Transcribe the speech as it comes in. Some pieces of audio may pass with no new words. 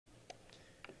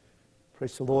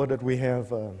Praise the Lord that we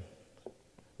have a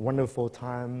wonderful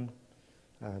time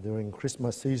during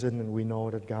Christmas season, and we know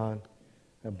that God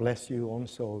bless you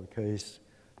also, because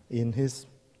in His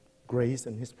grace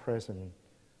and His presence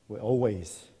will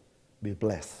always be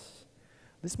blessed.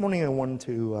 This morning I want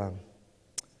to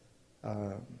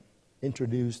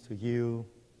introduce to you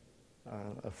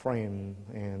a friend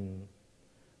and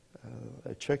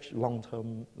a church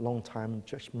long-time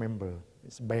church member.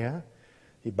 It's Bear.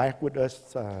 He back with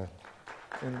us.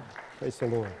 And praise the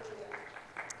Lord.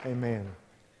 Amen.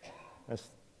 That's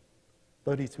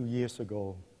 32 years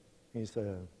ago. He's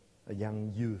a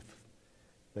young youth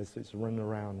that's run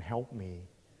around, help me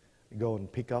go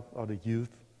and pick up other youth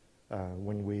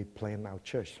when we plan our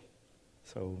church.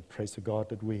 So praise the God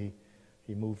that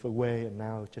he moved away and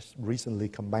now just recently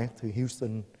come back to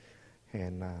Houston,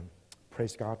 and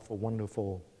praise God for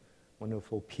wonderful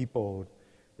people.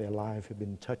 Their lives have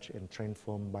been touched and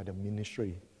transformed by the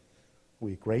ministry.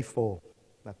 We're grateful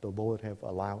that the Lord have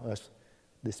allowed us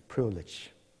this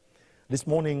privilege. This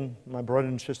morning, my brother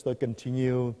and sister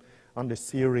continue on the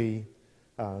series,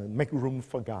 Make Room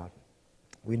for God.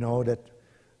 We know that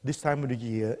this time of the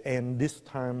year and this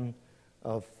time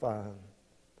of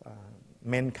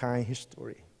mankind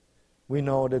history, we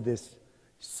know that there's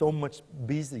so much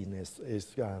busyness is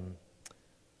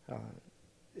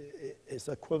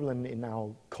equivalent in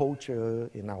our culture,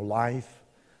 in our life.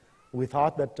 We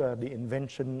thought that the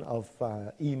invention of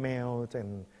emails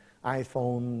and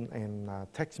iPhone and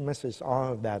text messages,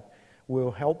 all of that, will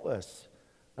help us.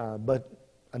 But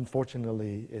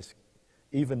unfortunately, it's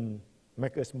even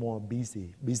make us more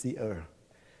busier.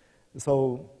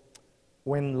 So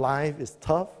when life is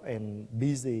tough and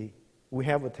busy, we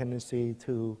have a tendency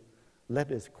to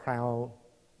let us crowd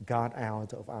God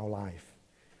out of our life.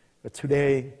 But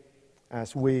today,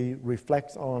 as we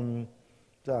reflect on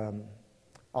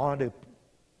all the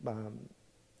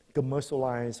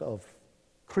commercialized of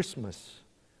Christmas,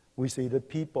 we see that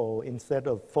people, instead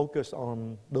of focus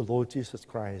on the Lord Jesus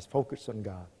Christ, focus on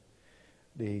God,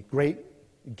 the great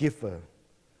giver.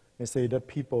 They say that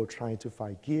people try to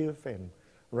forgive and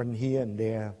run here and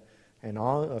there, and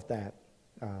all of that,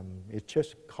 it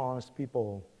just causes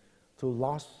people to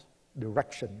lose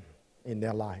direction in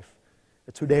their life.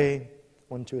 Today, I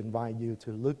want to invite you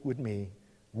to look with me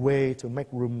way to make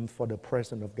room for the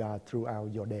presence of God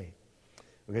throughout your day.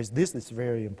 Because this is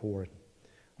very important.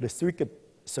 The secret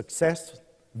success,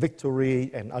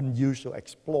 victory, and unusual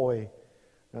exploit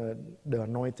the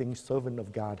anointing servant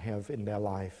of God have in their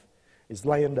life is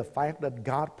laying in the fact that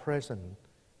God's presence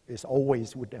is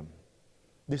always with them.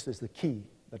 This is the key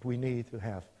that we need to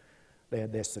have.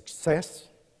 Their success,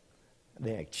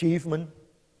 their achievement,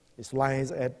 is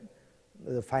lies at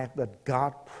the fact that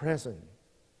God's presence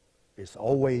is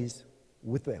always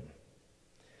with them.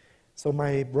 So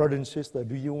my brother and sister,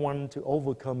 do you want to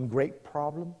overcome great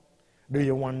problem? Do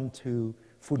you want to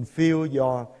fulfill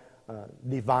your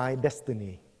divine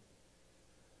destiny?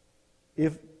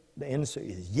 If the answer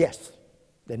is yes,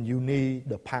 then you need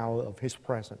the power of His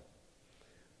presence.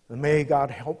 And may God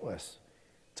help us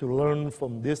to learn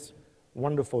from this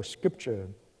wonderful scripture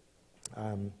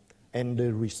and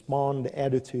the response, the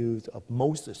attitude of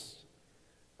Moses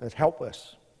that help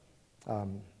us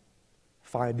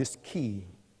find this key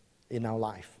in our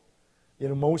life. You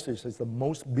know, Moses is the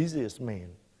most busiest man.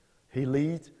 He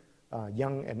leads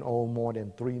young and old more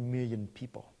than 3 million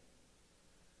people.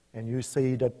 And you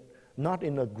see that not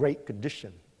in a great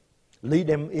condition. Lead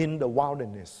them in the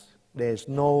wilderness. There's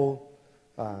no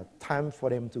time for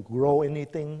them to grow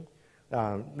anything.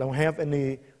 Don't have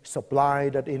any supply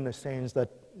that in the sense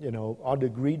that, you know, other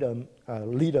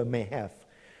leader may have.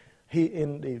 He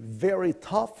in a very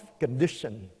tough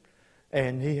condition,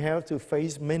 and he have to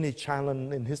face many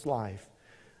challenges in his life.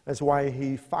 That's why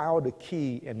he found the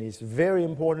key, and it's very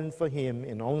important for him,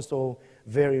 and also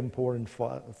very important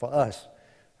for us.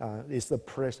 It's the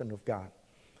presence of God.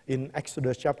 In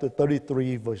Exodus chapter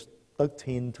 33, verse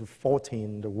 13 to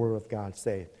 14, the word of God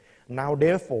says, "Now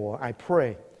therefore I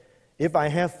pray, if I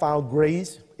have found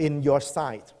grace in your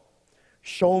sight,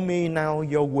 show me now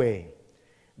your way,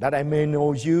 that I may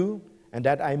know you, and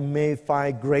that I may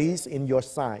find grace in your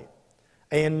sight,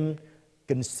 and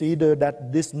consider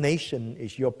that this nation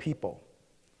is your people."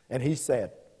 And he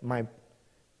said, "My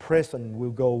presence will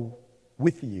go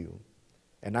with you,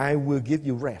 and I will give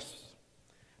you rest."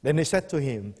 Then he said to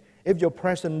him, "If your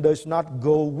presence does not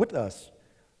go with us,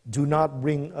 do not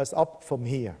bring us up from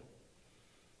here."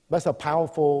 That's a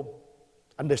powerful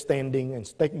understanding and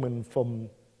statement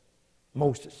from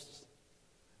Moses.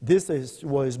 This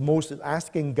was Moses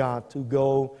asking God to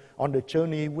go on the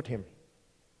journey with him.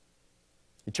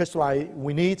 Just like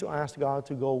we need to ask God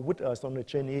to go with us on the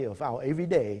journey of our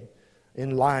everyday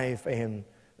in life and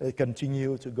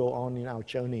continue to go on in our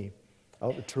journey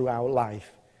through our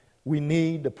life. We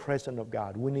need the presence of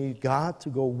God. We need God to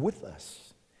go with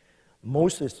us.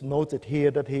 Moses noted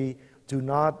here that he do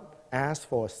not ask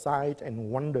for a sign and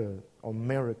wonder or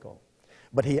miracle,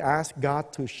 but he asked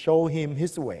God to show him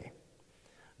his way.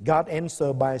 God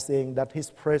answered by saying that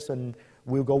his presence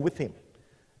will go with him.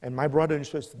 And my brother and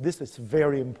sister, this is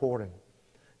very important.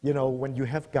 You know, when you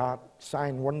have God,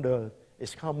 sign, wonder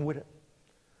is come with it.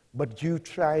 But you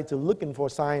try to looking for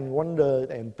sign, wonder,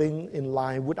 and thing in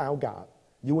line without God,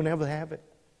 you will never have it.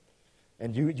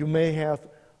 And you may have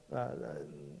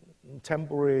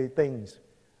temporary things,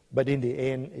 but in the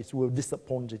end, it will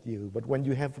disappoint you. But when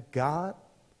you have God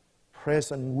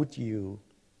present with you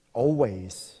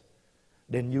always,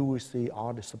 then you will see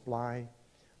all the supply,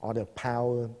 all the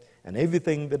power, and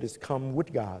everything that is come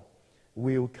with God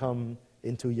will come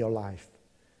into your life.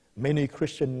 Many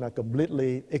Christians are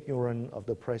completely ignorant of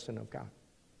the presence of God.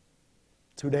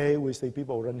 Today we see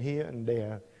people run here and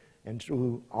there and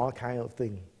through all kinds of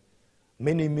things.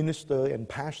 Many ministers and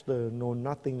pastors know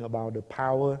nothing about the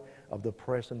power of the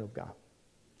presence of God.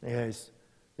 Yes,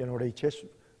 you know, they just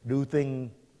do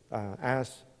things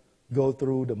as go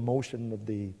through the motion of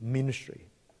the ministry.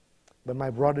 But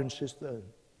my brother and sister,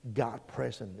 God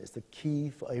present is the key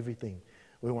for everything.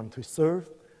 We want to serve,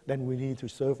 then we need to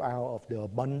serve out of the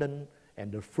abundance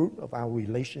and the fruit of our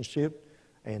relationship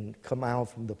and come out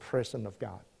from the presence of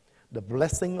God. The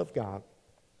blessing of God.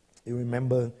 You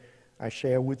remember I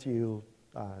shared with you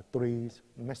 3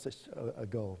 messages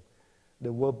ago.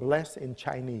 The word blessed in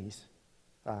Chinese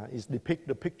is depict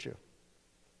the picture.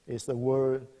 It's the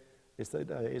word, it's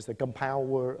the compound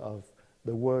word of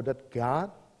the word that God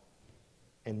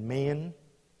and man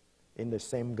in the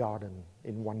same garden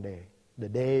in one day. The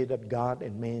day that God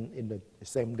and man in the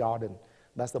same garden,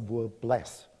 that's the word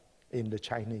blessed in the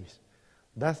Chinese.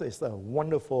 That is a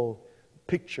wonderful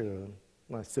picture,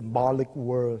 a symbolic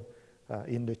word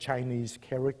in the Chinese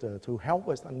character to help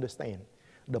us understand.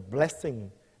 The blessing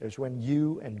is when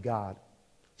you and God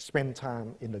spend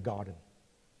time in the garden.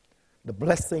 The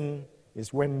blessing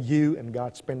is when you and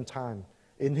God spend time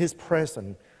in His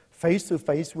presence, face to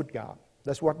face with God.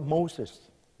 That's what Moses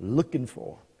looking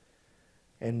for.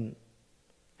 And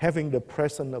having the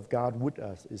presence of God with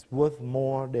us is worth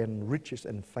more than riches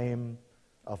and fame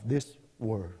of this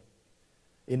world.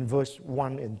 In verse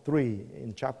 1 and 3,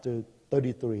 in chapter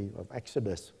 33 of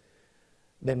Exodus,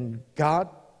 then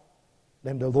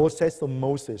the Lord says to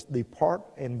Moses, "Depart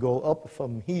and go up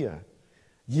from here,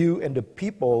 you and the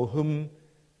people whom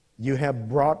you have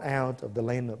brought out of the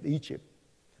land of Egypt,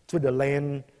 to the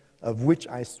land of which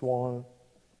I swore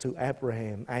to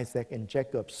Abraham, Isaac, and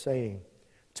Jacob, saying,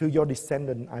 to your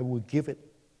descendant I will give it,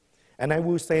 and I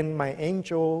will send my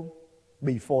angel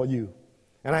before you,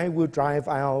 and I will drive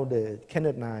out the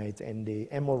Canaanites and the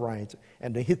Amorites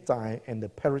and the Hittite and the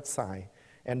Perizzite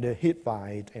and the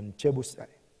Hivite and Jebusite.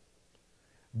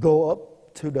 Go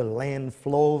up to the land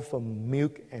flow from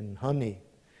milk and honey,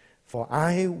 for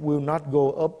I will not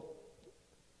go up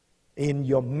in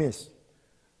your midst,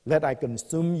 lest I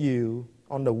consume you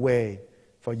on the way,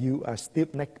 for you are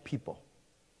stiff-necked people."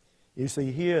 You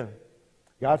see here,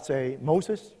 God say,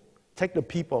 Moses, take the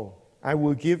people. I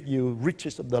will give you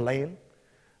riches of the land.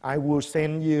 I will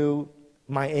send you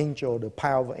my angel, the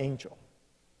power of an angel.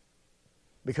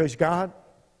 Because God,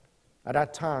 at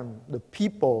that time, the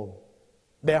people,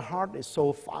 their heart is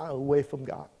so far away from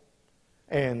God.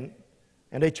 And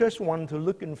they just want to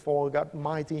looking for God's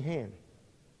mighty hand.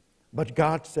 But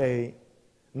God say,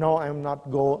 no, I am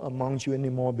not go amongst you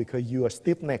anymore because you are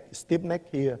stiff-necked.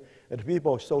 Stiff-necked here, and the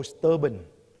people are so stubborn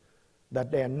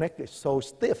that their neck is so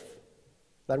stiff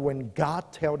that when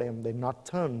God tell them, they not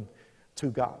turn to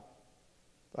God.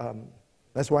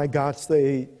 That's why God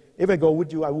say, if I go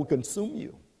with you, I will consume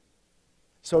you.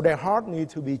 So their heart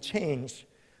needs to be changed.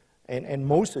 And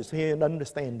Moses here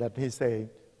understand that he say,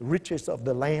 riches of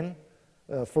the land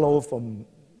flow from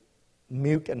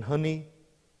milk and honey,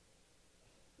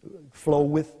 flow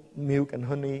with milk and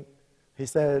honey. He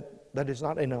said that is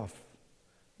not enough.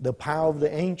 The power of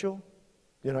the angel,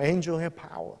 angel have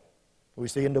power. We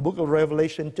see in the book of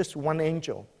Revelation, just one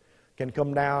angel can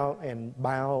come down and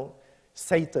bow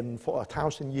Satan for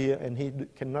 1,000 years and he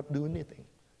cannot do anything.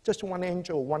 Just one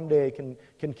angel one day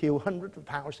can kill hundreds of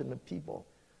thousands of people.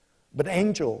 But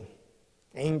angel,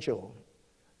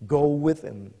 go with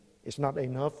him. It's not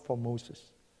enough for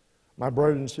Moses. My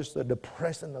brother and sister, the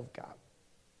presence of God.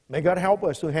 May God help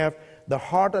us to have the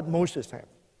heart that Moses had.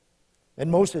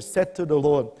 And Moses said to the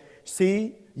Lord,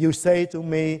 "See, you say to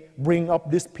me, bring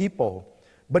up this people,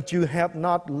 But you have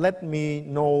not let me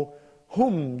know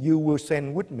whom you will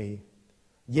send with me.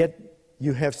 Yet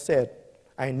you have said,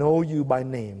 I know you by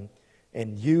name,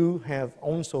 and you have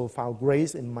also found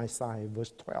grace in my sight.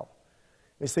 Verse 12.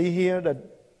 You see here that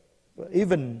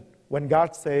even when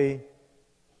God say,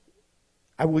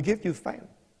 I will give you fame,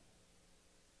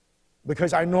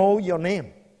 because I know your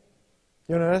name.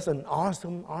 You know, that's an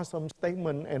awesome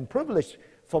statement and privilege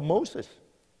for Moses.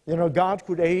 You know, God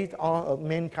created all of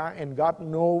mankind and God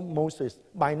knows Moses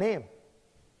by name.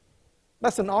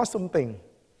 That's an awesome thing.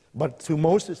 But to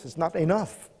Moses, it's not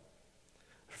enough.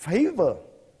 Favor.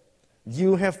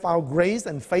 You have found grace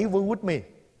and favor with me.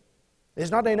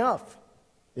 It's not enough.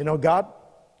 You know, God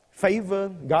favor,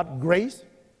 God grace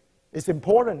is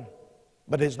important.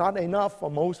 But it's not enough for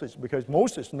Moses, because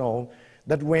Moses knows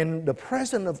that when the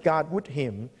presence of God with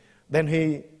him,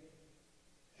 then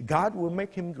God will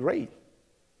make him great.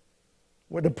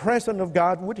 With the presence of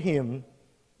God with him,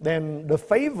 then the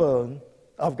favor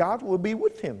of God will be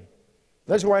with him.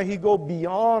 That's why he goes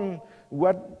beyond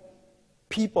what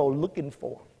people are looking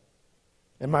for.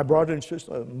 And my brother and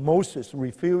sister, Moses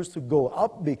refused to go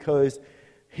up because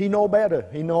he know better.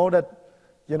 He know that,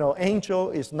 you know, angel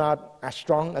is not as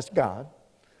strong as God.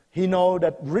 He know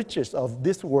that riches of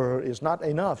this world is not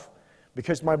enough.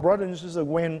 Because my brother and sister,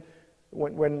 when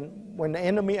the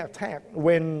enemy attack,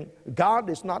 when God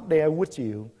is not there with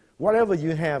you, whatever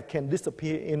you have can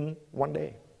disappear in one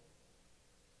day,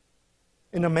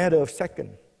 in a matter of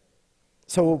seconds.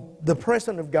 So the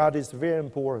presence of God is very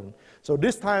important. So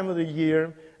this time of the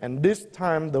year and this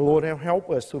time the Lord have helped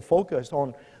us to focus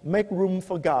on make room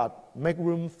for God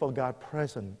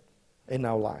present in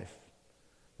our life.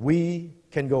 We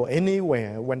can go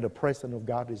anywhere when the presence of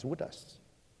God is with us.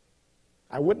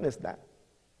 I witnessed that.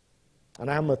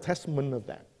 And I'm a testament of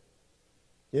that.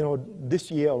 You know, this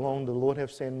year alone, the Lord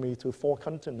has sent me to 4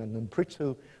 continents and preached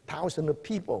to thousands of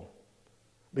people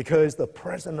because the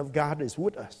presence of God is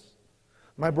with us.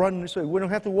 My brother and sister, we don't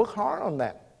have to work hard on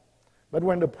that. But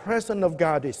when the presence of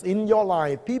God is in your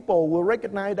life, people will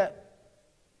recognize that.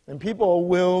 And people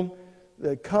will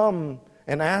come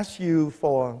and ask you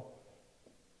for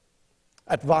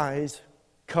advice,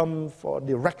 come for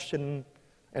direction,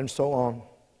 and so on.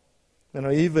 You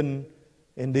know, even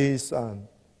in this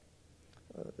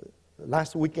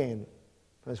last weekend,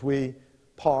 as we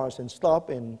pause and stop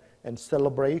and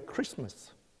celebrate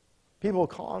Christmas, people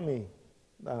call me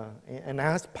and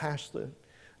ask, Pastor,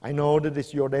 I know that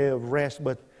it's your day of rest,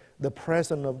 but the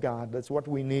presence of God, that's what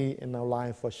we need in our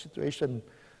life for situation.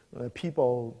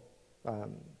 People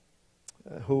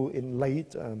who in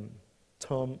late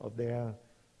term of their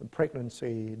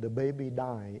pregnancy, the baby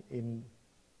died in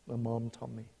the mom's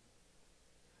tummy.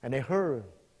 And they heard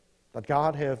that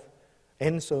God have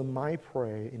answered my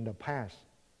prayer in the past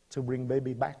to bring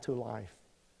baby back to life.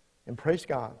 And praise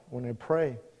God, when I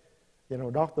pray, you know,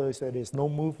 doctor said there's no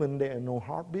movement there and no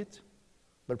heartbeat.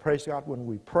 But praise God, when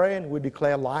we pray and we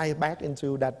declare life back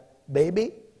into that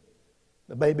baby,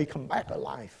 the baby come back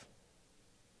alive.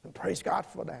 And praise God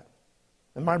for that.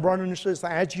 And my brothers and sisters,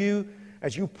 as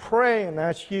you pray and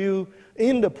as you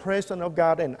in the presence of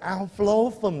God and outflow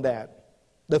from that,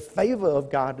 the favor of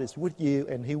God is with you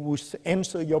and He will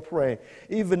answer your prayer.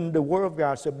 Even the Word of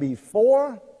God said,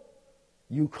 before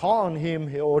you call on Him,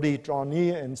 He already draw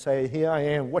near and say, here I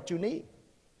am, what you need.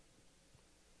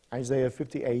 Isaiah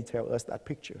 58 tells us that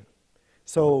picture.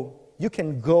 So you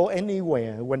can go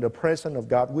anywhere when the presence of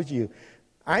God with you.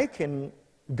 I can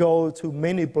go to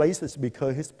many places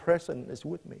because His presence is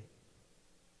with me.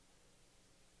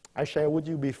 I shared with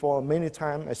you before, many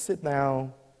times I sit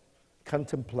down,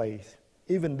 contemplate.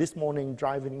 Even this morning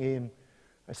driving in,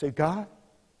 I say, God,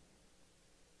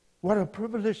 what a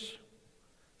privilege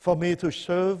for me to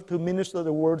serve, to minister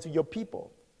the word to your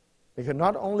people. Because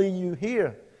not only you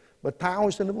here, but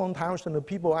thousands upon thousands of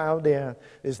people out there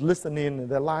is listening and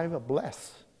their lives are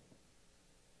blessed.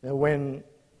 And when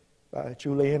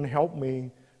Julian helped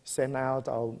me send out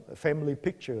our family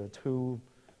picture to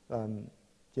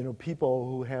people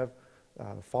who have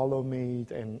followed me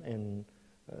and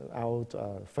our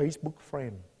Facebook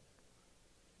friend.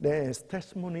 There is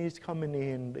testimonies coming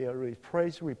in, there is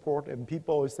praise report, and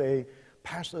people say,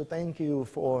 Pastor, thank you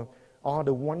for all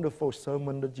the wonderful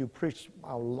sermon that you preached.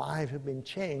 Our life has been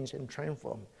changed and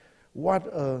transformed. What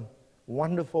a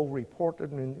wonderful report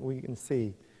that we can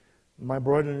see. My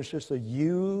brother and sister,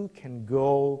 you can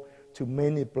go to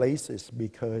many places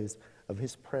because of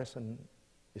His presence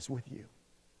is with you.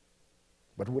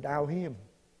 But without Him,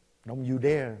 don't you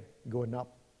dare going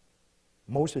up.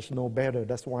 Moses know better.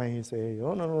 That's why he say,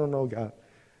 oh, no, God.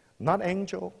 Not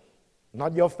angel,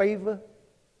 not your favor,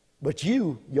 but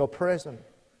you, your presence.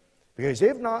 Because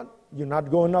if not, you're not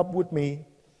going up with me,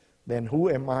 then who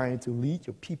am I to lead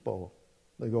your people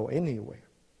to go anywhere?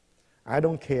 I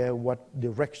don't care what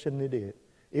direction it is.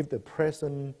 If the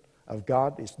presence of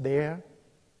God is there,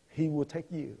 He will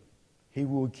take you. He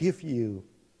will give you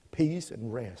peace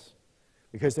and rest.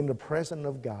 Because in the presence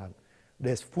of God,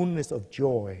 there's fullness of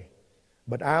joy.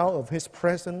 But out of His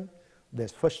presence,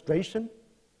 there's frustration,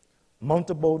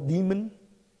 multiple demons,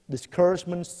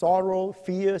 discouragement, sorrow,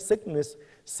 fear, sickness,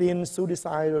 sin,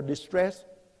 suicidal distress,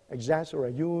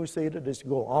 exaggerate. You will see that this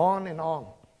go on and on.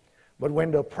 But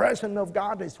when the presence of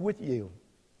God is with you,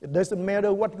 it doesn't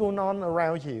matter what's going on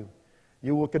around you.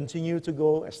 You will continue to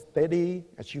go as steady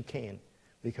as you can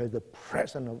because the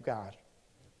presence of God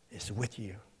is with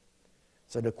you.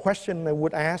 So the question I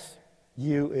would ask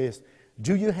you is,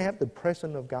 do you have the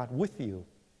presence of God with you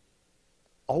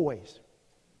always?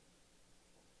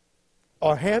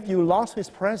 Or have you lost His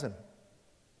presence?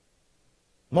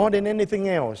 More than anything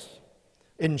else,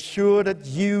 ensure that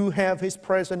you have His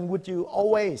presence with you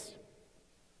always.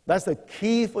 That's the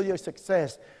key for your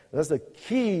success. That's the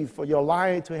key for your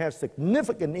life to have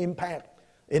significant impact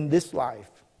in this life.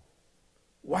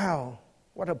 Wow,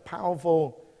 what a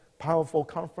powerful, powerful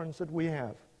conference that we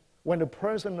have. When the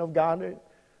presence of God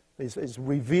is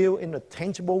revealed in a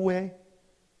tangible way,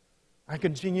 I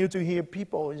continue to hear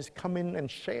people just come in and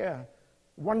share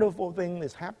wonderful things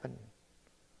that's happened.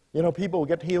 You know, people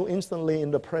get healed instantly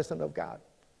in the presence of God.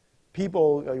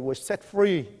 People were set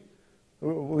free.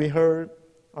 We heard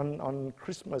on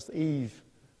Christmas Eve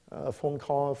a phone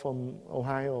call from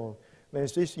Ohio.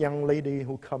 There's this young lady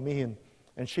who come in,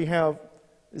 and she have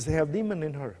demon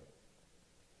in her.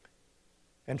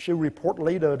 And she report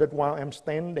later that while I'm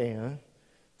standing there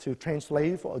to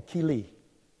translate for Achilles,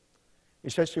 he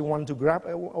said she wanted to grab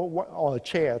a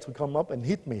chair to come up and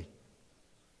hit me.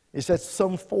 He said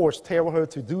some force tell her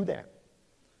to do that.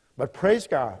 But praise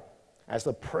God, as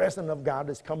the presence of God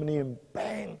is coming in,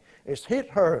 bang, it's hit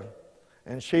her.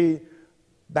 And she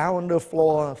down on the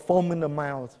floor, foam in the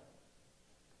mouth,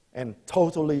 and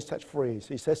totally set free.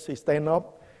 She says she stand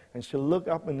up, and she look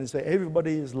up and say,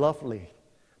 everybody is lovely.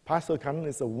 Pastor Khan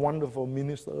is a wonderful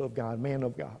minister of God, man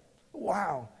of God.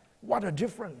 Wow, what a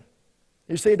difference.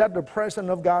 You see that the presence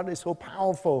of God is so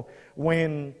powerful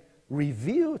when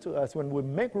revealed to us, when we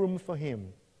make room for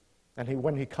Him. And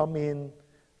when He come in,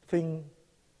 things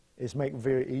is made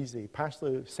very easy.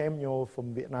 Pastor Samuel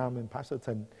from Vietnam and Pastor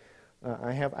Tan,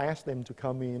 I have asked them to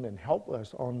come in and help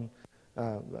us on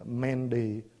man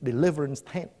the deliverance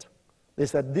tent. They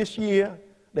said this year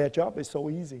their job is so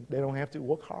easy. They don't have to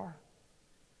work hard.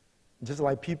 Just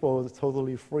like people are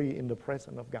totally free in the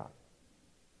presence of God.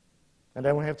 And they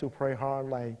don't have to pray hard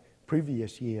like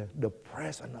previous year. The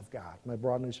presence of God, my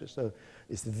brother and sister,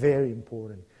 is very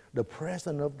important. The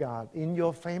presence of God in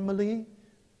your family,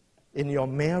 in your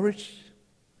marriage,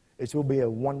 it will be a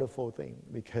wonderful thing,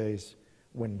 because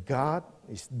when God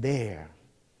is there,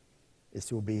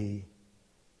 it will be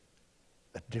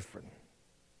a different.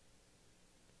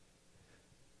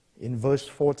 In verse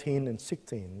 14 and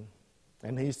 16,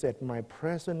 and He said, my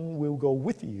presence will go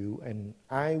with you, and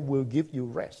I will give you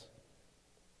rest.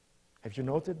 Have you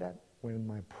noted that? When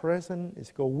my presence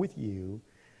is go with you,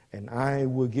 and I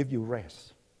will give you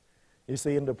rest. You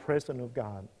see, in the presence of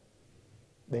God,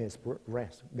 there's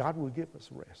rest. God will give us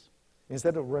rest.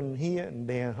 Instead of running here and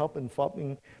there, helping,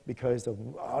 fubbing, because of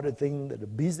other things, the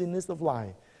busyness of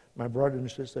life, my brother and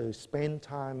sister, spend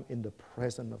time in the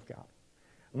presence of God.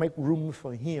 Make room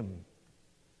for Him.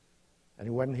 And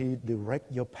when He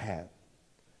directs your path,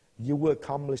 you will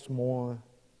accomplish more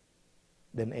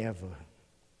than ever.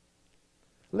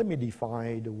 Let me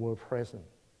define the word present.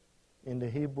 In the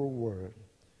Hebrew word,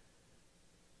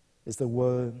 it's the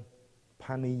word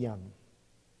paniyam.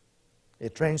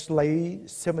 It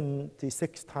translates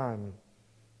 76 times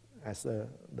as the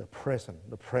present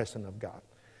of God.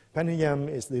 Paniyam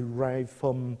is derived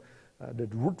from the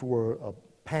root word of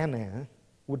pana,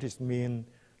 which is mean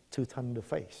to turn the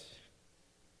face.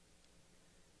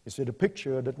 It's the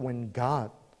picture that when God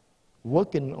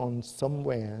working on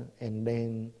somewhere, and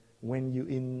then when you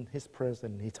in His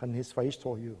presence, He turn His face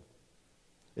toward you.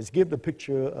 It's give the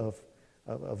picture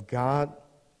of God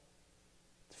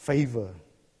favor,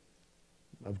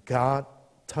 of God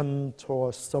turn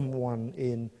towards someone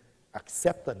in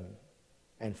acceptance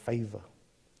and favor.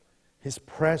 His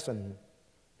presence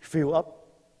fill up,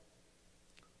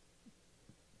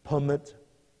 permit,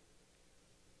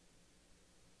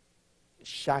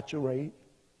 saturate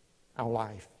our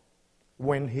life.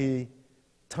 When He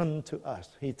turn to us,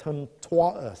 He turn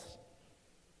toward us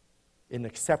in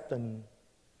acceptance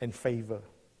and favor.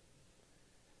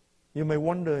 You may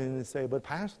wonder and say, but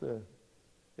Pastor,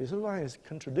 It's like it's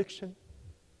contradiction.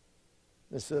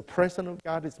 It's the presence of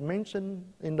God is mentioned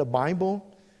in the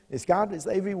Bible. It's God is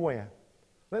everywhere.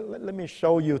 Let me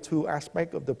show you two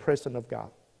aspects of the presence of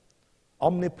God.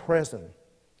 Omnipresent.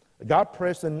 God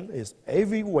presence is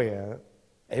everywhere,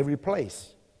 every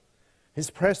place. His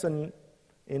presence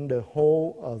in the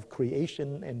whole of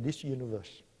creation and this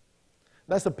universe.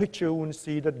 That's a picture when you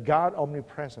see that God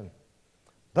omnipresent.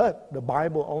 But the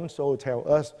Bible also tells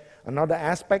us another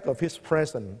aspect of His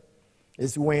presence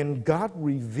is when God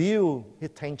reveals His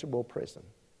tangible presence.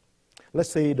 Let's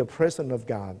say the presence of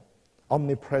God,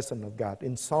 omnipresence of God.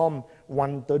 In Psalm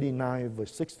 139,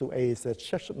 verse 6 to 8, it says,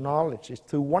 such knowledge is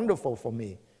too wonderful for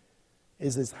me.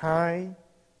 It is high,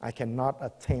 I cannot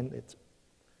attain it.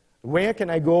 Where can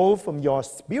I go from your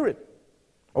spirit?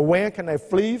 Or where can I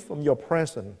flee from your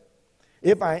presence?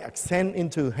 If I ascend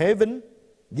into heaven,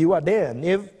 you are there. And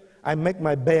if I make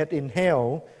my bed in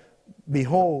hell,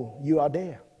 behold, you are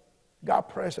there.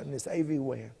 God's presence is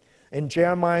everywhere. In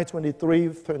Jeremiah 23,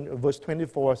 verse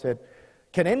 24 said,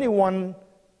 can anyone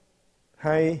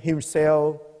hide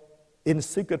himself in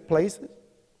secret places?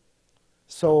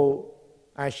 So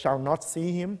I shall not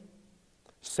see him,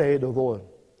 say the Lord.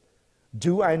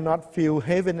 Do I not feel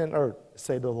heaven and earth,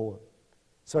 say the Lord.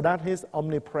 So that He is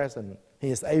omnipresent. He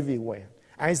is everywhere.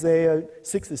 Isaiah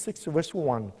 66, verse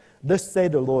 1, thus say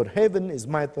the Lord, heaven is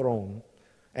my throne,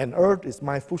 and earth is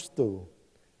my footstool.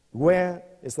 Where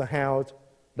is the house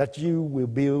that you will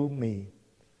build me?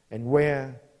 And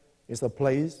where is the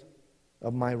place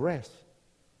of my rest?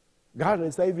 God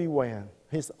is everywhere.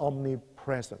 He's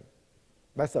omnipresent.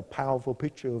 That's a powerful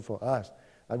picture for us.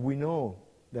 And we know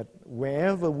that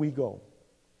wherever we go,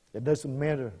 it doesn't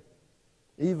matter.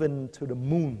 Even to the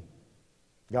moon,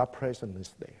 God's presence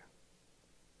is there.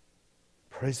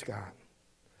 Praise God.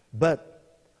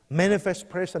 But manifest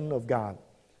presence of God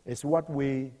is what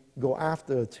we go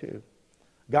after too.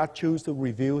 God chooses to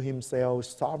reveal Himself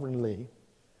sovereignly.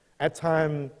 At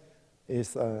times,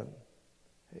 it's a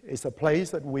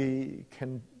place that we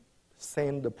can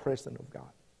send the presence of God.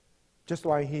 Just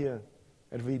like here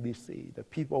at VBC, that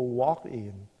people walk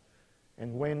in,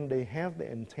 and when they have the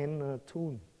antenna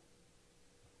tuned,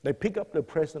 they pick up the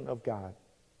presence of God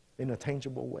in a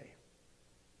tangible way.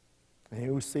 And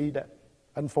you see that,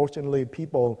 unfortunately,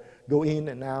 people go in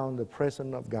and out in the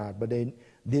presence of God, but they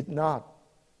did not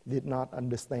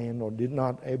understand or did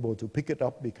not able to pick it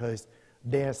up because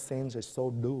their sense is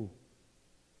so dull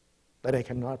that they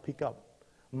cannot pick up.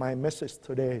 My message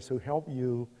today is to help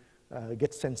you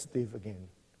get sensitive again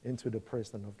into the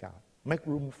presence of God. Make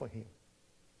room for Him.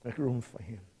 Make room for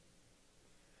Him.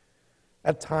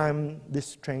 At times, this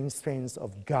strange sense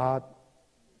of God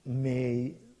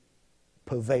may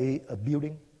pervade a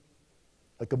building,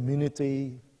 a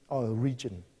community, or a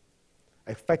region,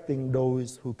 affecting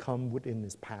those who come within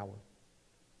His power.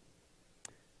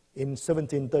 In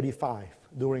 1735,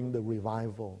 during the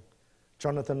revival,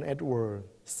 Jonathan Edwards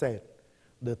said,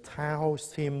 the town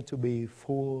seemed to be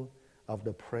full of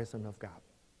the presence of God.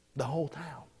 The whole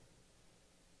town.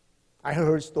 I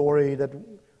heard a story that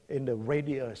in the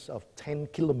radius of 10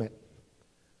 kilometers,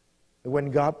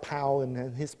 when God's power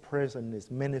and His presence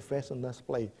is manifest in this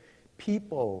place,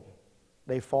 people,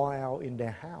 they fall out in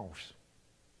their house.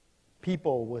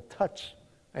 People were touched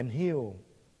and healed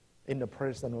in the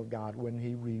presence of God when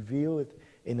He revealed it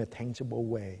in a tangible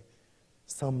way.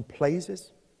 Some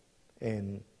places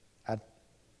and at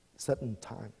certain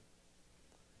time.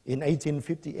 In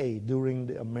 1858, during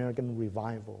the American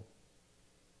Revival,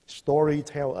 story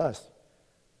tell us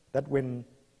that when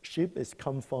ship is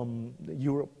come from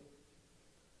Europe,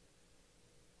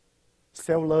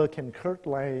 sailor can curse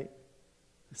like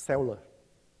sailor.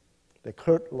 They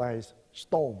curse like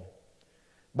storm.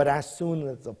 But as soon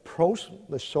as approach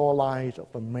the shoreline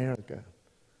of America,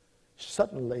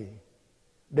 suddenly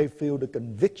they feel the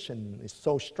conviction is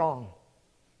so strong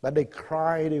that they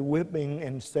cry, they weeping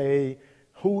and say,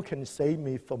 who can save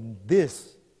me from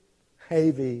this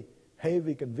heavy,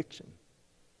 heavy conviction?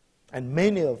 And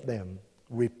many of them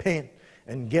repent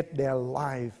and get their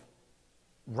life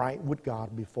right with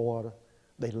God before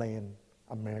they land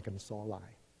American shoreline.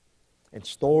 And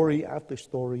story after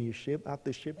story, ship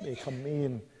after ship, they come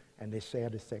in and they say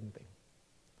the same thing.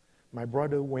 My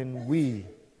brother, when we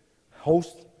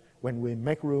host, when we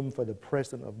make room for the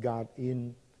presence of God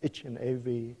in each and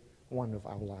every one of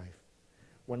our life,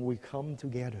 when we come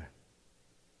together,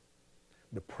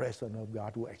 the presence of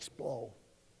God will explode.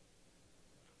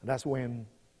 That's when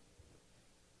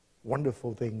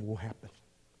wonderful things will happen.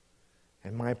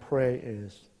 And my prayer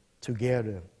is,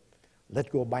 together, let's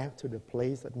go back to the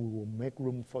place that we will make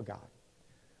room for God.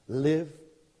 Live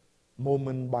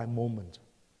moment by moment,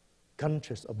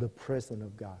 conscious of the presence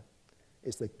of God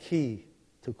is the key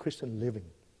to Christian living.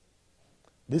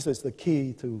 This is the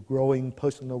key to growing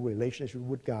personal relationship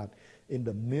with God in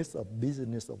the midst of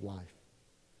busyness of life.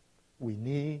 We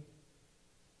need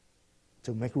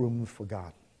to make room for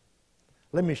God.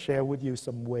 Let me share with you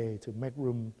some way to make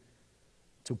room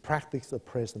to practice the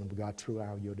presence of God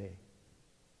throughout your day.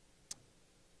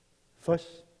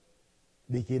 First,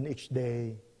 begin each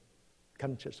day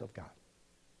conscious of God.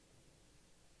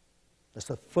 That's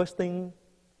the first thing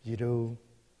you do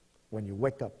when you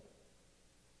wake up.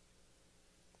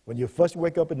 When you first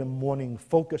wake up in the morning,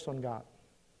 focus on God.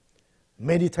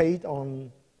 Meditate on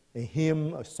a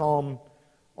hymn, a psalm,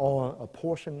 or a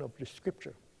portion of the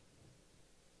scripture.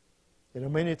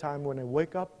 Many times when I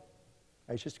wake up,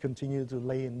 I just continue to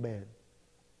lay in bed,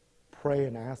 pray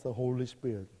and ask the Holy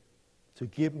Spirit to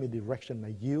give me direction.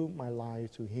 I yield my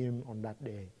life to Him on that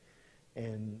day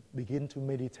and begin to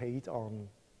meditate on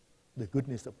the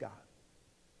goodness of God.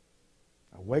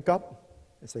 I wake up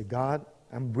and say, God,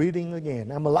 I'm breathing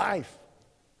again. I'm alive.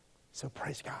 So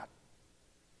praise God.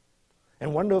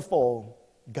 And wonderful,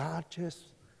 God just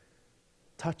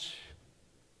touch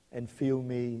and fill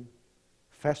me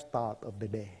fresh start of the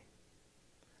day.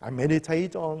 I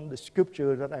meditate on the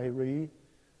scripture that I read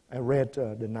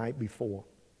the night before,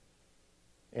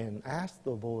 and ask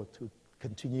the Lord to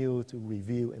continue to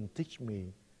reveal and teach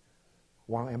me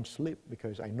while I'm asleep,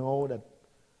 because I know that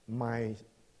my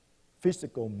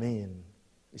physical man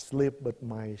is asleep, but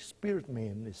my spirit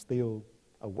man is still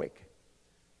awake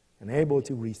and able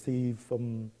to receive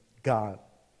from God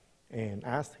and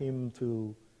ask Him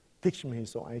to teach me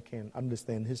so I can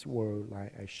understand His word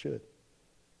like I should.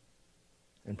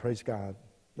 And praise God,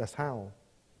 that's how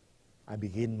I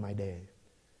begin my day.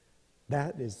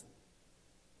 That is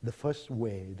the first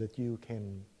way that you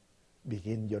can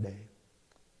begin your day,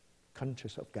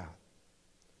 conscious of God.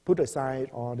 Put aside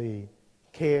all the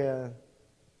care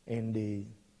and the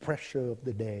pressure of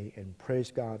the day and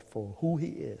praise God for who He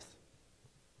is.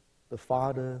 The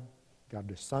Father, God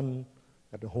the Son,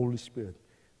 God the Holy Spirit.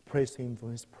 Praise Him for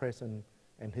His presence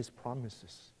and His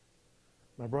promises.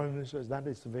 My brothers and sisters, that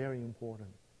is very important.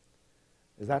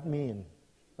 Does that mean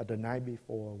that the night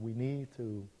before we need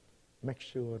to make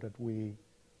sure that we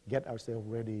get ourselves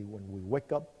ready when we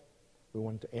wake up? We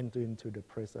want to enter into the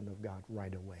presence of God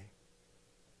right away.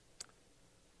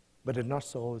 But it's not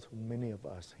so to many of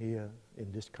us here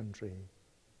in this country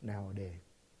nowadays.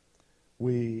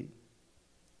 We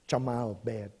jump out of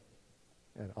bed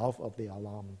and off of the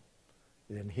alarm.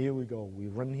 And then here we go. We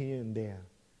run here and there.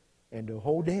 And the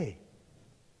whole day,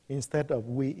 instead of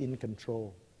we in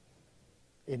control,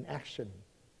 in action,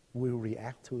 we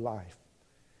react to life.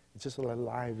 It's just like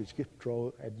life is just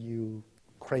throw at you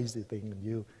crazy things, and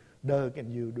you dug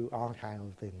and you do all kinds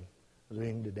of things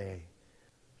during the day.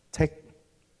 Take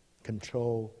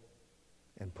control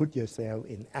and put yourself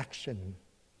in action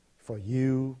for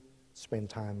you. Spend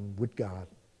time with God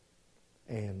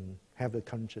and have the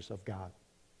conscience of God.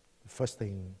 The first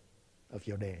thing of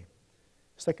your day.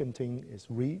 Second thing is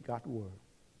read God's word.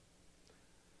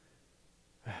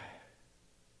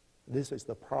 This is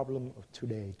the problem of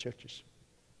today churches.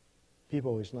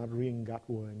 People is not reading God's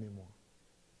word anymore.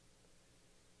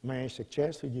 May I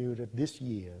suggest to you that this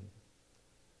year,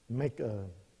 make a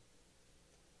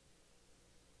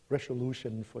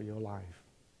resolution for your life.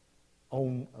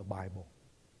 Own a Bible.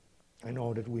 I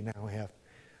know that we now have,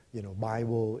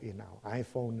 Bible in our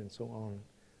iPhone and so on.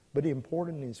 But the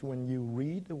important is when you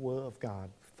read the Word of God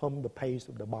from the page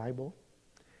of the Bible,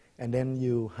 and then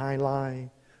you highlight,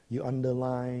 you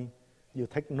underline, you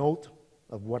take note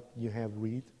of what you have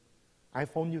read.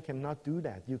 iPhone, you cannot do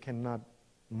that. You cannot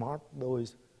mark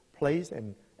those places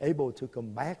and able to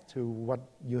come back to what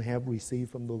you have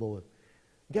received from the Lord.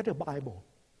 Get a Bible.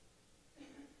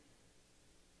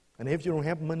 And if you don't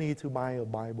have money to buy a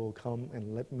Bible, come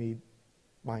and let me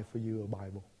buy for you a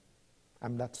Bible.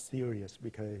 I'm that serious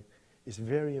because it's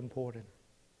very important.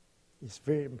 It's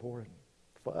very important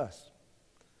for us.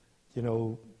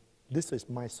 This is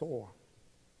my sword.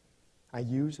 I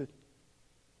use it,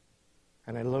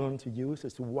 and I learn to use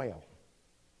it well.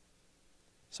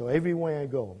 So everywhere I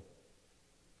go,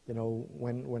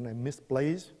 when I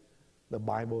misplace the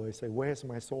Bible, I say, "Where's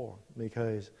my sword?"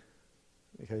 Because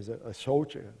a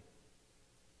soldier,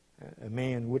 a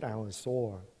man without a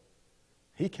sword,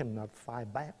 he cannot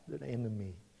fight back the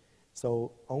enemy.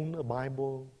 So own the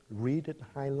Bible, read it,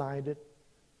 highlight it,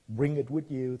 bring it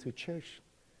with you to church.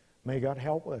 May God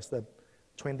help us that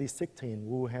 2016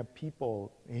 we will have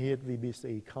people here at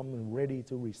VBC come and ready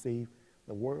to receive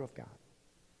the Word of God.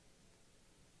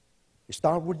 You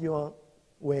start with your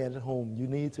way at home. You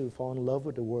need to fall in love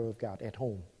with the Word of God at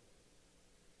home.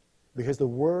 Because the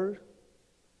Word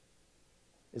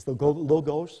is the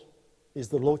Logos, is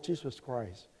the Lord Jesus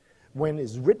Christ. When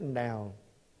it's written down,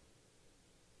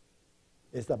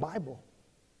 it's the Bible.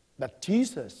 That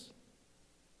Jesus,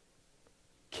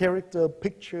 character,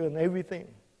 picture, and everything.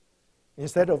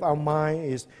 Instead of our mind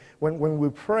is, when we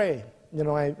pray,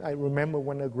 I remember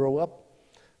when I grew up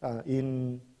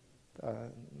in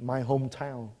my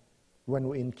hometown, when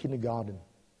we're in kindergarten.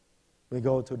 We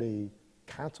go to the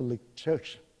Catholic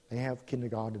church. They have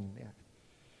kindergarten there.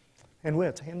 And we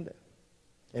attend it.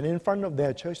 And in front of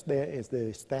their church there is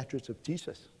the statue of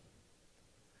Jesus.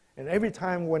 And every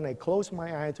time when I close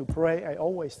my eye to pray, I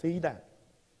always see that.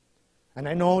 And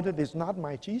I know that it's not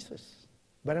my Jesus,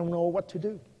 but I don't know what to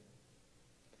do.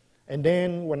 And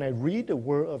then when I read the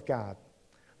Word of God,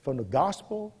 from the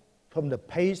gospel, from the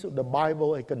page of the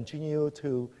Bible, I continue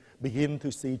to begin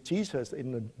to see Jesus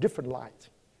in a different light.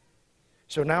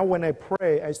 So now when I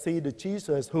pray, I see the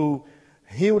Jesus who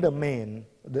healed the man,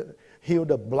 healed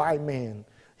the blind man,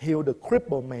 healed the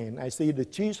crippled man. I see the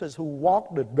Jesus who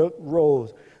walked the dirt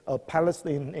roads of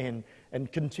Palestine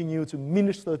and continue to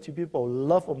minister to people,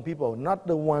 love on people, not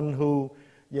the one who,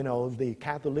 the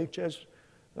Catholic Church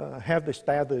have the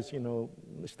status,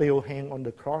 still hang on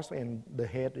the cross and the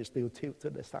head is still tilted to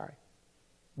the side.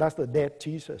 That's the dead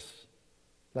Jesus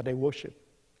that I worship.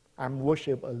 I'm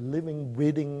worship a living,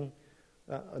 breathing,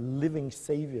 a living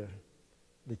Savior,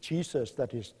 the Jesus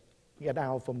that is get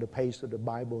out from the page of the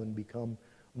Bible and become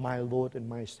my Lord and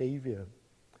my Savior.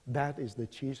 That is the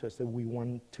Jesus that we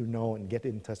want to know and get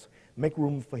in touch. Make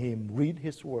room for Him. Read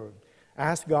His Word.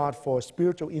 Ask God for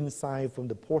spiritual insight from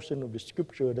the portion of the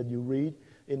Scripture that you read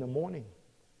in the morning.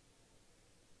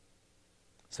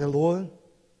 Say, Lord,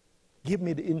 give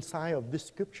me the insight of this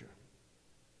Scripture.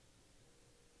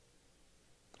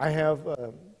 I have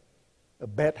a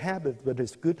bad habit, but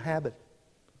it's a good habit.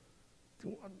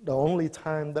 The only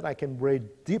time that I can pray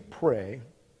deep prayer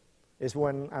is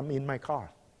when I'm in my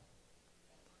car.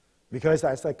 Because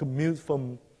as I commute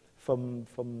from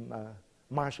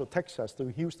Marshall, Texas to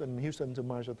Houston to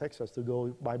Marshall, Texas to go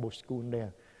to Bible school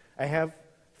there, I have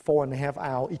 4.5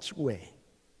 hours each way.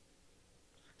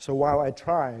 So while I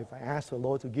drive, I ask the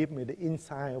Lord to give me the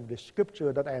insight of the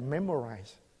Scripture that I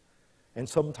memorize. And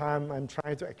sometimes I'm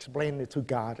trying to explain it to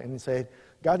God and say,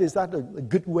 God, is that a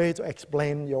good way to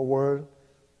explain your word?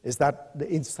 Is that the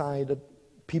insight that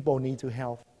people need to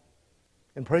have?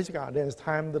 And praise God, there's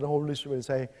time that the Holy Spirit will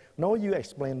say, no, you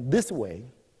explain this way.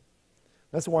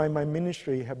 That's why my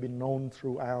ministry has been known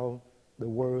throughout the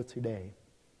world today.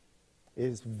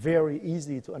 It's very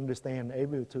easy to understand,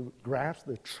 able to grasp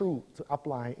the truth to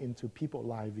apply into people's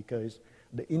lives because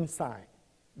the insight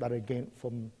that I gain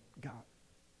from God.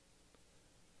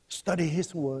 Study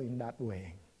His Word in that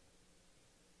way.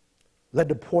 Let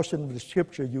the portion of the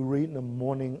Scripture you read in the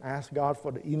morning, ask God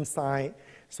for the insight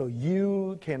so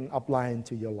you can apply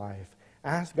into your life.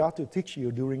 Ask God to teach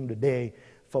you during the day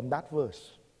from that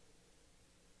verse.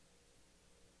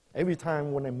 Every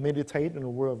time when I meditate on the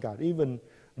Word of God, even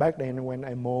back then when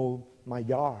I mow my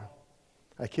yard,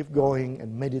 I keep going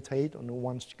and meditate on the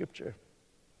one Scripture.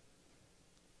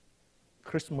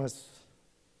 Christmas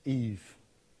Eve,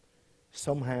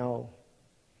 somehow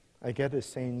I get a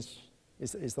sense,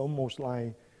 it's almost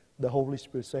like the Holy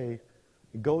Spirit say,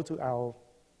 go to our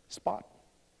spot.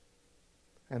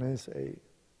 And I say,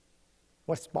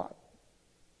 what spot?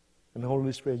 And the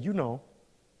Holy Spirit, you know.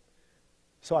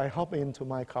 So I hop into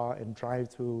my car and drive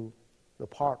to the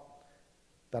park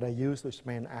that I used to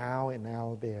spend hour and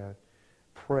hour there,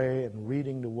 pray and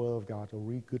reading the Word of God, to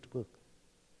read good book.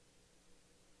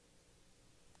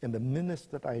 And the minutes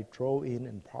that I drove in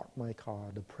and parked my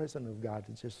car, the presence of God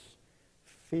just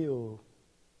filled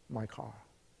my car.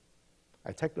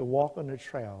 I take the walk on the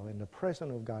trail, and the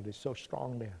presence of God is so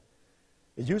strong there.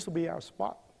 It used to be our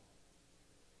spot.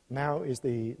 Now is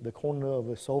the corner of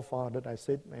the sofa that I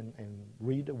sit and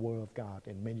read the Word of God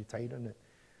and meditate on it.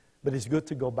 But it's good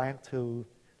to go back to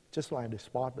just like the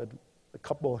spot that the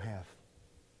couple have.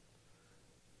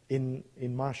 In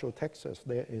Marshall, Texas,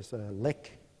 there is a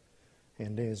lake.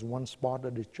 And there's one spot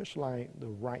that is just like the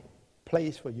right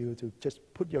place for you to just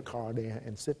put your car there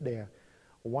and sit there,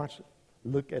 watch,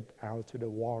 look out to the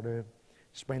water,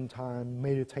 spend time,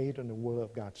 meditate on the Word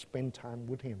of God, spend time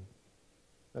with Him.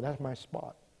 Now that's my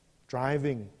spot.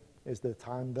 Driving is the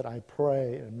time that I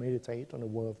pray and meditate on the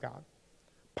Word of God.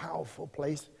 Powerful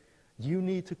place. You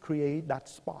need to create that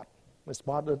spot, the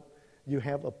spot that you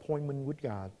have appointment with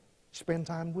God. Spend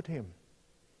time with Him.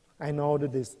 I know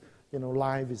that this,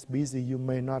 life is busy. You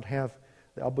may not have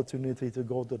the opportunity to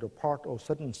go to the park or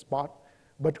certain spot,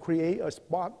 but create a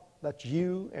spot that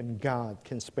you and God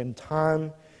can spend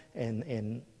time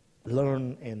and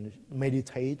learn and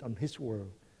meditate on His Word.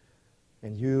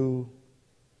 And you,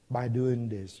 by doing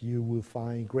this, you will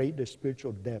find greater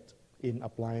spiritual depth in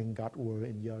applying God's Word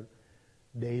in your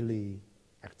daily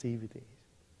activities.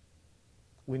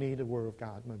 We need the Word of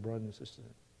God, my brothers and sisters.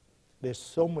 There's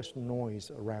so much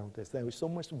noise around us. There is so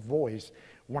much voice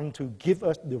want to give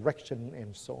us direction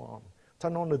and so on.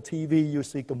 Turn on the TV, you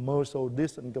see commercial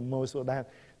this and commercial that,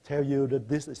 tell you that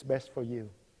this is best for you.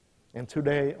 And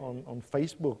today on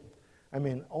Facebook, I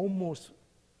mean, almost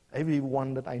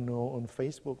everyone that I know on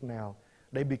Facebook now,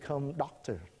 they become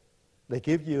doctor. They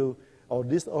give you, oh,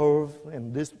 this herb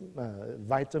and this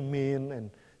vitamin,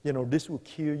 and, you know, this will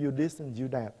cure you this and do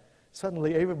that.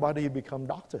 Suddenly, everybody become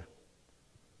doctor.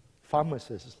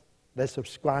 Pharmacists, they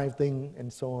subscribe things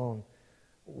and so on.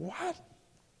 What?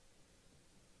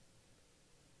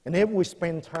 And if we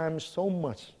spend time so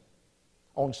much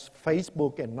on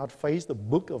Facebook and not face the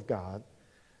book of God,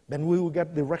 then we will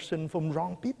get direction from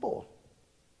wrong people.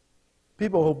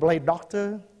 People who play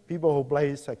doctor, people who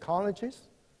play psychologist.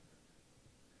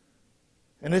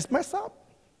 And it's messed up.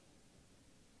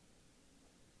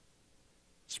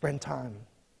 Spend time.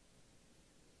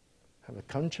 Have a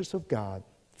conscience of God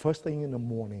first thing in the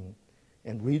morning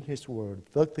and read His Word.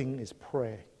 Third thing is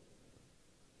pray.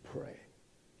 Pray.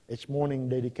 Each morning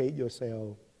dedicate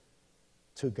yourself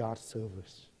to God's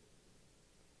service.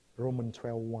 Romans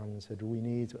 12:1 said we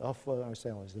need to offer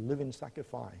ourselves as a living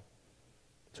sacrifice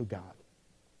to God.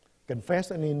 Confess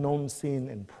any known sin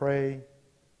and pray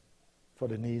for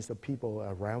the needs of people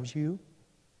around you.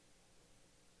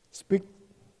 Speak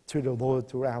to the Lord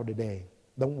throughout the day.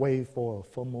 Don't wait for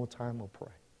more time of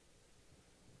prayer.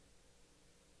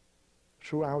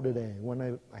 Throughout the day,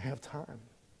 when I have time,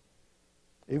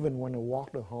 even when I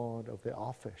walk the hall of the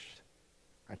office,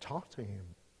 I talk to Him.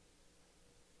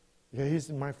 Yeah, He's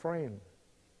my friend.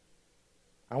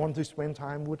 I want to spend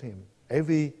time with Him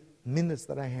every minute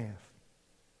that I have.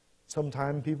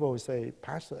 Sometimes people will say,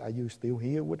 Pastor, are you still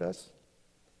here with us?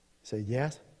 I say,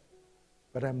 yes,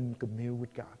 but I'm commune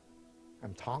with God.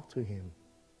 I'm talking to Him.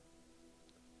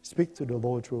 Speak to the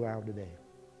Lord throughout the day.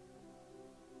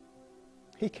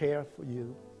 He cares for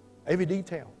you, every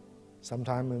detail.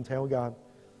 Sometimes I tell God,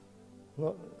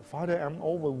 look, Father, I'm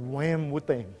overwhelmed with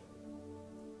things.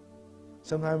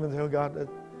 Sometimes I tell God,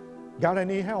 God, I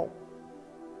need help.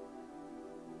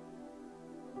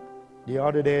 The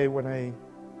other day when I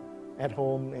at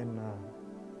home and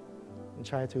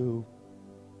try to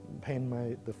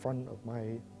paint the front of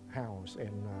my house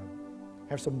and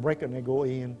have some break, and I go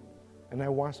in and I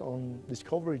watch on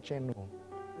Discovery Channel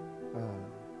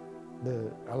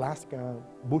the Alaska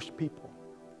Bush people,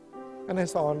 and I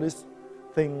saw this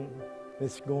thing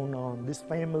that's going on. This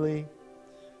family,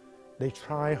 they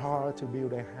try hard to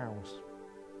build a house,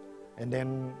 and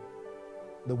then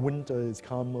the winter is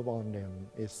come upon them.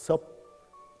 It's sub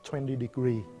 20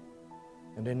 degrees,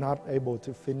 and they're not able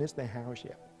to finish the house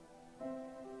yet.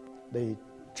 They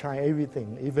try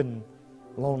everything, even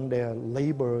loan their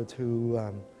labor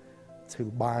to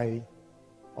buy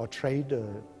or trade the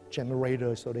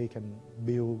generator so they can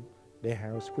build their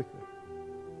house quickly.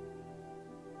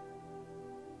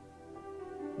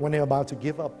 When they're about to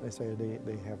give up, they say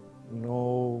they have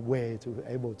no way to be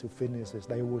able to finish this.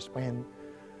 They will spend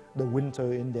the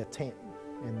winter in their tent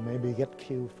and maybe get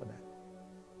killed for that.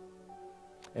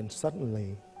 And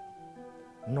suddenly,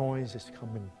 noise is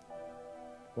coming.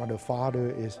 While the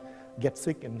father gets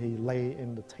sick and he lay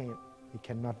in the tent, he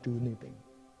cannot do anything.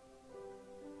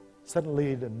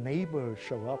 Suddenly, the neighbors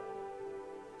show up.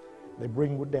 They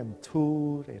bring with them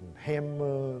tools and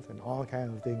hammers and all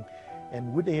kinds of things.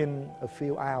 And within a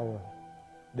few hours,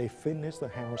 they finish the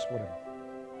house for them.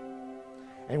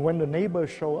 And when the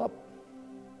neighbors show up,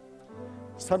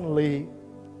 suddenly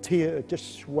tears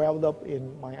just swelled up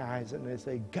in my eyes, and they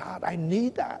say, God, I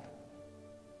need that.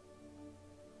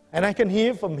 And I can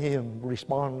hear from him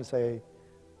respond and say,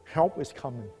 help is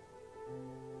coming.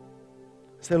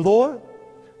 I say, Lord,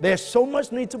 there's so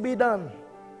much need to be done.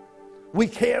 We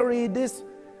carry this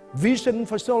vision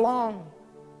for so long.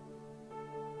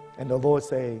 And the Lord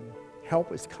say,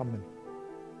 help is coming.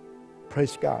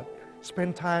 Praise God.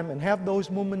 Spend time and have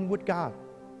those moments with God.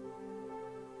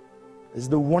 It's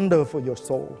the wonder for your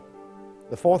soul.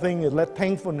 The fourth thing is let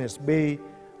thankfulness be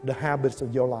the habits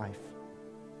of your life.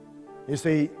 You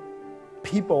see,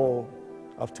 people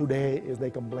of today is they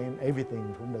complain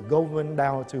everything from the government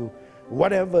down to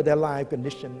whatever their life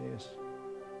condition is.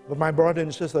 But my brother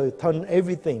and sister, turn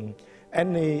everything,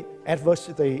 any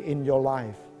adversity in your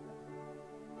life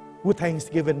with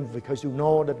thanksgiving, because you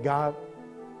know that God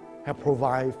has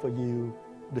provided for you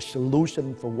the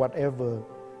solution for whatever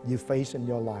you face in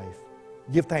your life.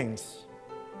 Give thanks.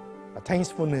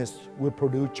 Thankfulness will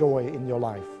produce joy in your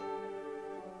life.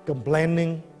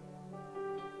 Complaining,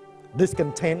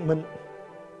 discontentment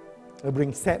will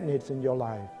bring sadness in your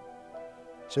life.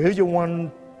 So if you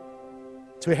want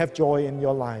to have joy in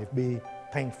your life, be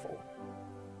thankful.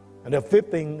 And the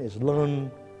fifth thing is learn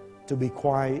to be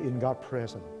quiet in God's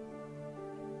presence.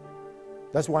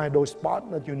 That's why those spots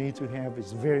that you need to have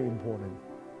is very important.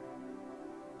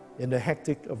 In the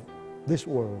hectic of this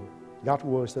world, God's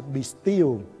word said, be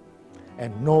still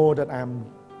and know that I'm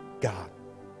God.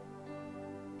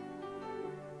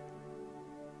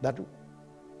 That's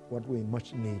what we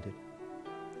much needed.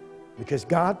 Because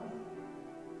God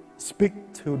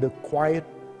speaks to the quiet,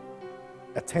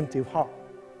 attentive heart.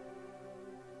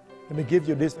 Let me give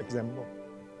you this example.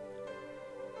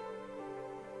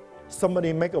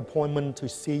 Somebody make an appointment to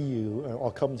see you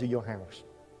or come to your house.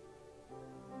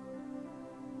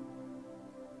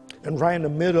 And right in the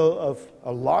middle of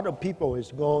a lot of people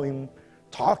is going,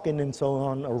 talking and so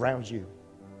on around you.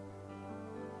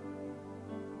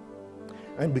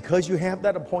 And because you have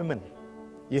that appointment,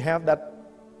 you have that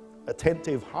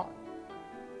attentive heart,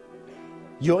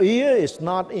 your ear is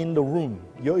not in the room.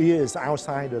 Your ear is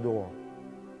outside the door.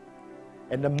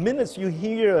 And the minute you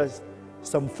hear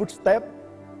some footstep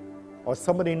or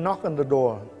somebody knock on the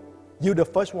door, you're the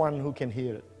first one who can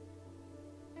hear it.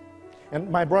 And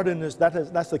my brother and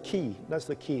sisters, that's the key. That's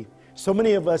the key. So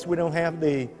many of us, we don't have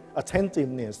the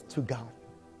attentiveness to God.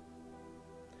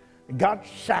 God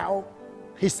shout,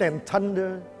 He sent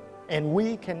thunder, and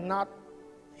we cannot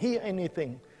hear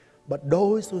anything. But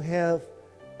those who have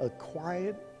a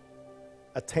quiet,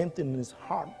 attentiveness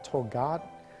heart toward God,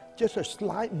 just a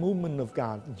slight movement of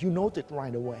God, you note it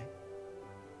right away.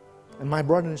 And my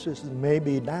brothers and sisters,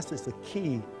 maybe that is the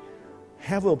key.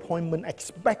 Have an appointment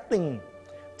expecting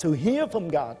to hear from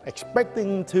God,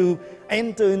 expecting to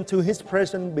enter into His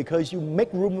presence because you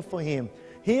make room for Him.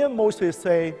 Here Moses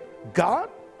say, God,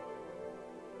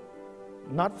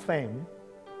 not fame,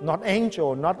 not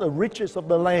angel, not the riches of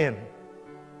the land,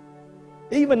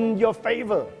 even your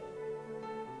favor.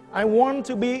 I want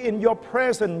to be in your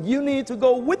presence. You need to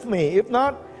go with me. If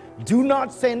not, do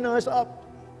not send us up.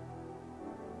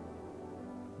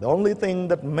 The only thing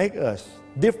that makes us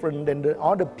different than the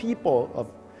other people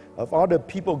of other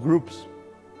people groups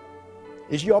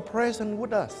is your presence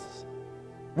with us.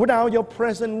 Without your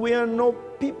presence, we are no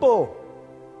people.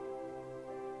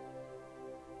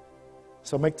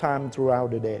 So make time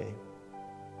throughout the day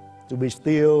to be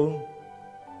still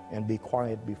and be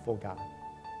quiet before God.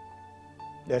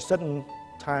 There's certain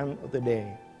time of the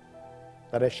day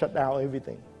that I shut down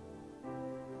everything.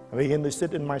 I begin to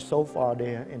sit in my sofa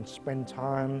there and spend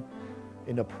time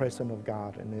in the presence of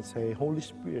God. And they say, Holy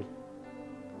Spirit,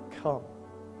 come.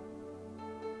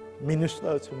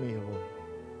 Minister to me, Lord.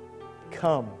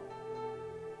 Come.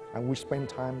 And we spend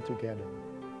time together.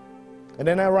 And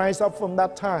then I rise up from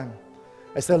that time.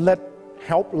 I said, let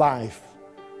help life.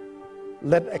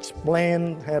 Let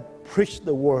explain, have preach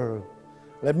the word.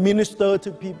 Let minister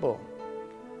to people.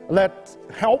 Let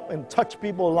help and touch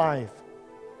people's life.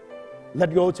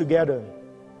 Let go together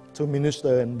to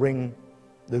minister and bring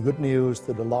the good news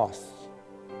to the lost.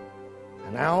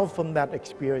 And out from that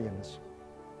experience,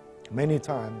 many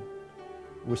times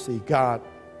we see God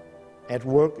at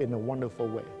work in a wonderful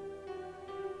way.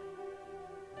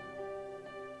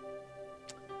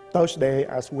 Thursday,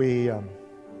 as we,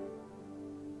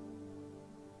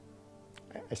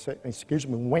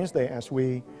 Wednesday, as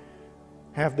we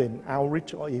have the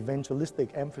outreach or evangelistic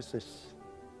emphasis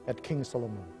at King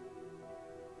Solomon.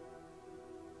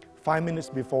 5 minutes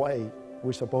before 8,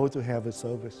 we're supposed to have a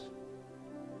service.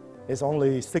 There's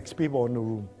only 6 people in the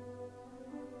room.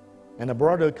 And a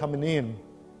brother coming in,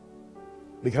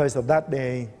 because of that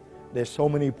day, there's so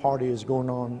many parties going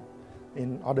on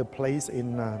in other places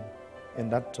in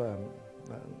that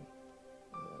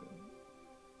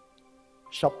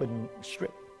shopping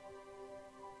strip.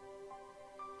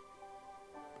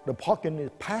 The parking is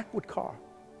packed with cars.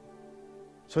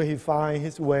 So he finds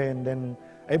his way and then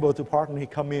able to park, and he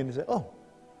come in and say, oh,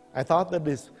 I thought that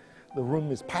the room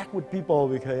is packed with people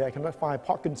because I cannot find a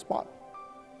parking spot.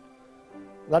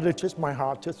 That is just my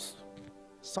heart just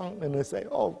sunk, and I say,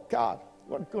 oh God,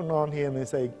 what's going on here? And they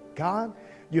say, God,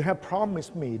 you have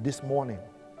promised me this morning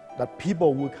that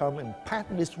people will come and pack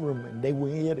this room and they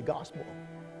will hear the gospel.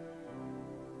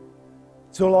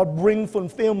 So Lord, bring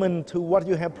fulfillment to what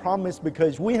you have promised,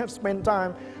 because we have spent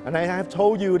time and I have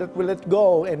told you that we let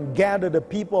go and gather the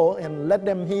people and let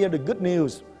them hear the good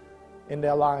news in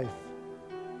their life.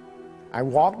 I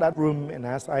walk that room, and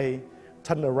as I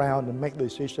turn around and make the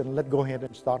decision, let's go ahead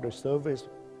and start the service.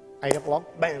 8 o'clock,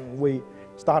 bang, we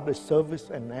start the service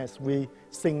and as we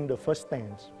sing the first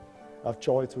stanza of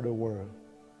Joy to the World,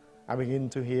 I begin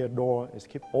to hear doors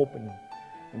keep opening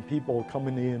and people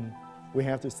coming in. We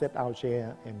have to set our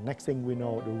chair, and next thing we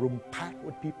know, the room packed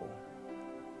with people.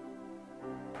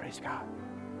 Praise God.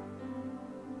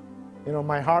 You know,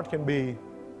 my heart can be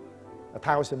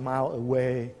 1,000 miles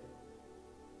away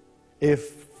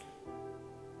if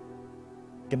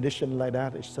condition like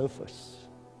that is surface,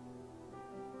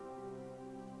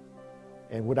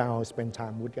 and without spend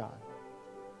time with God.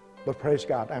 But praise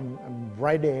God, I'm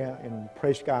right there, and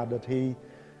praise God that He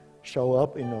show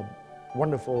up in a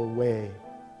wonderful way.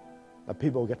 That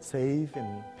people get saved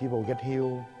and people get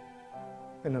healed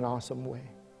in an awesome way.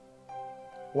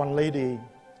 One lady,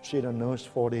 she's a nurse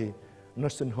for the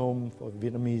nursing home for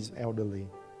Vietnamese elderly.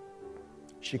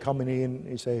 She coming in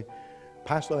and say,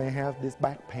 Pastor, I have this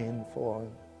back pain for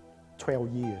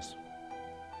 12 years.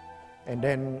 And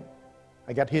then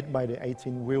I got hit by the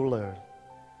 18-wheeler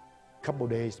a couple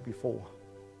days before.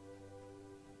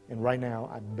 And right now,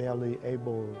 I'm barely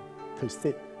able to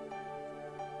sit.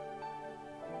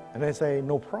 And I say,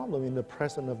 no problem, in the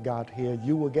presence of God here,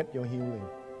 you will get your healing.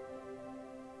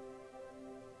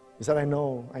 He said, I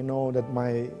know that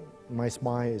my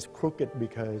spine is crooked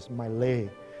because my leg,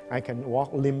 I can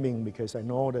walk limping because I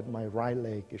know that my right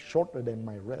leg is shorter than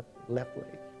my left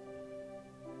leg.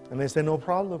 And I said, no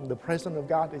problem, the presence of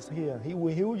God is here. He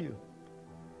will heal you.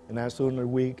 And as soon as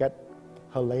we get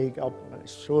her leg up,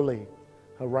 surely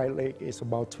her right leg is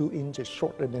about 2 inches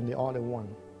shorter than the other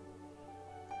one.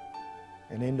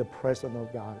 And in the presence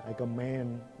of God, I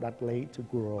command that leg to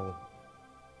grow.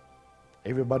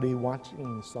 Everybody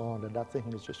watching saw that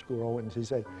thing is just growing. She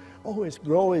said, oh, it's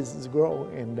growing, it's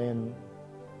growing. And then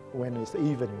when it's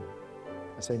even,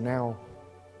 I say, now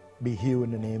be healed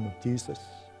in the name of Jesus.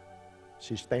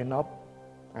 She stand up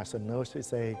as a nurse. She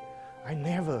say, I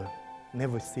never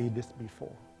see this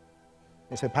before.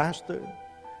 I say, Pastor,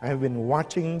 I have been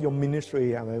watching your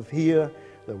ministry. I have heard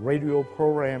the radio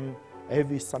program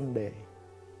every Sunday.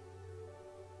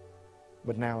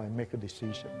 But now I make a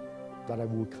decision that I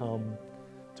will come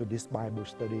to this Bible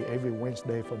study every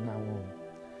Wednesday from now on,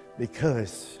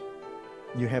 because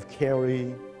you have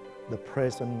carried the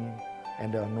presence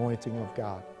and the anointing of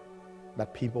God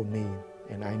that people need,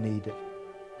 and I need it.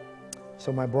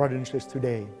 So my brothers and sisters,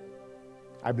 today,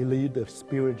 I believe the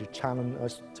Spirit is challenging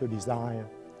us to desire,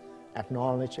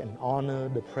 acknowledge, and honor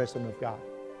the presence of God.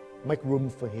 Make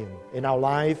room for Him in our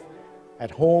life,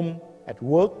 at home, at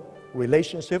work,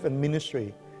 relationship, and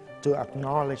ministry, to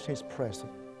acknowledge His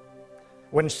presence.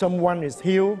 When someone is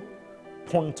healed,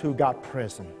 point to God's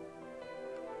presence.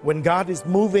 When God is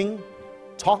moving,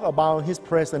 talk about His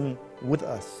presence with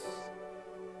us.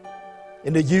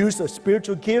 In the use of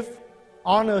spiritual gift,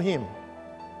 honor Him.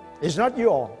 It's not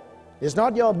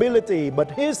your ability,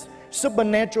 but His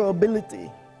supernatural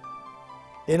ability.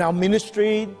 In our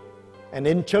ministry and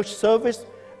in church service,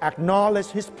 acknowledge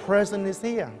His presence is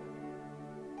here.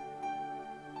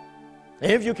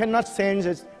 If you cannot sense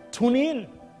it, tune in.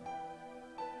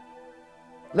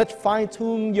 Let's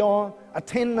fine-tune your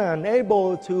antenna and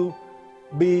able to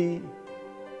be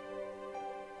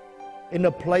in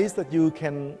a place that you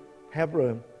can have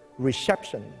a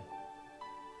reception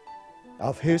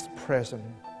of His presence.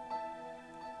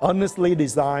 Honestly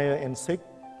desire and seek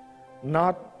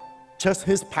not just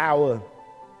His power,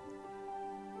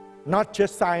 not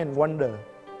just sign and wonder,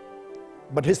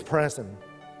 but His presence.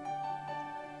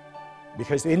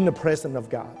 Because in the presence of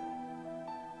God,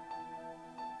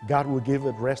 God will give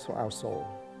it rest for our soul.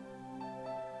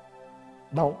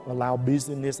 Don't allow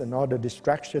busyness and other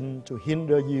distraction to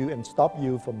hinder you and stop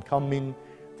you from coming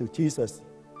to Jesus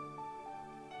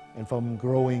and from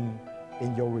growing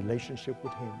in your relationship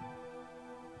with Him.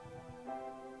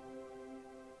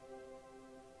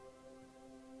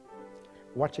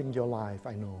 Watching your life,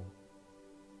 I know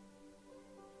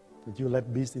that you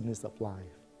let busyness of life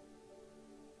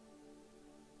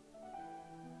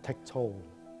take toll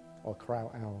or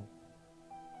crowd out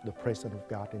the presence of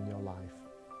God in your life.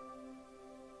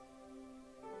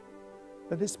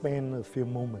 Let us spend a few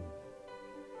moments.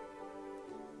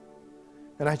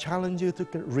 And I challenge you to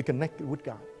reconnect with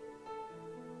God,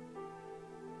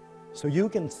 so you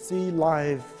can see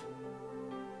life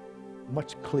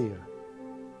much clearer.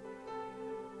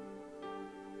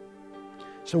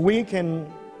 So we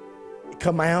can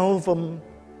come out from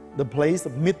the place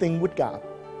of meeting with God,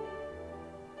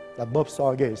 that Bob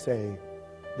Sargay say,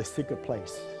 the secret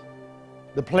place.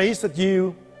 The place that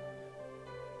you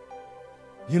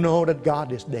know that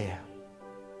God is there,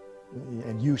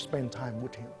 and you spend time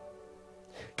with Him.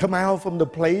 Come out from the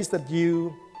place that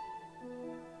you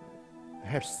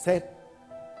have set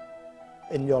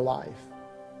in your life,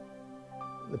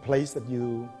 the place that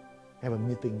you have a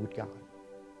meeting with God.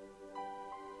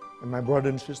 And my brother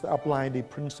and sister, apply the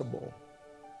principle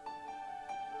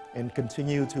and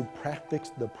continue to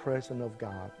practice the presence of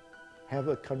God. Have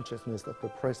a consciousness of the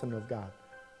presence of God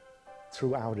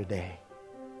throughout the day.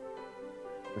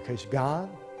 Because God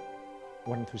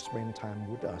wants to spend time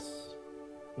with us.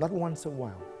 Not once in a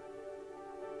while,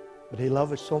 but He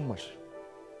loves us so much.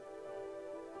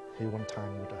 He wants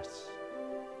time with us.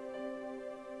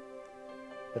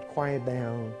 But quiet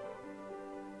down,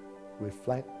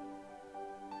 reflect,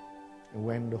 and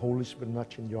when the Holy Spirit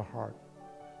nudges in your heart,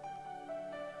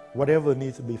 whatever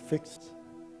needs to be fixed,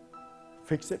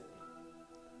 fix it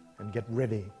and get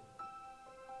ready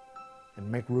and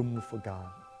make room for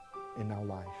God in our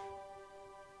life.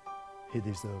 He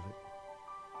deserves it.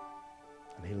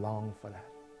 And He longs for that.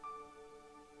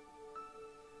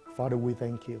 Father, we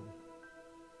thank You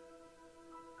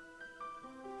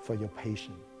for Your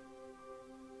patience.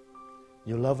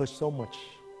 You love us so much.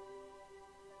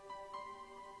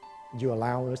 You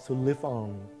allow us to live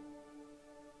on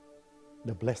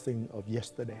the blessing of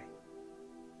yesterday.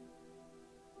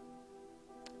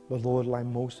 But Lord, like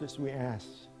Moses, we ask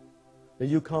that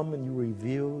You come and You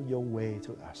reveal Your way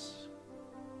to us.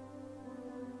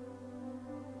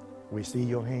 We see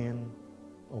Your hand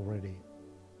already.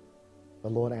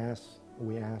 But Lord,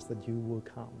 we ask that You will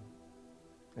come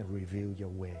and reveal Your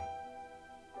way.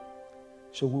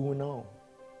 So we will know,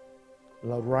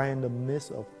 Lord, right in the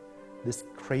midst of this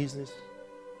crazy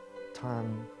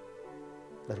time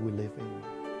that we live in,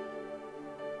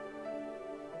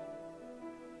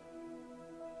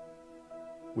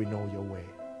 we know Your way.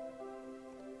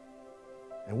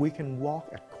 And we can walk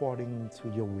according to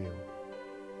Your will.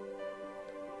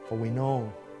 For we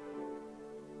know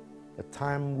the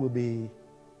time will be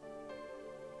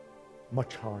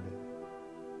much harder.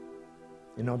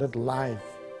 You know that life,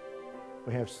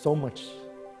 we have so much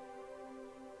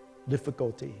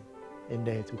difficulty in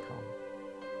days to come.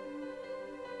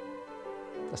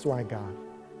 That's why, God,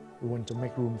 we want to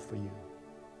make room for You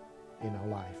in our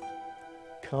life.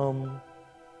 Come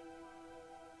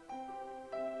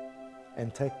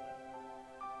and take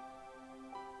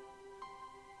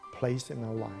place in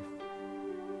our life.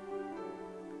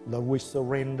 Lord, we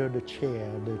surrender the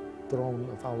chair, the throne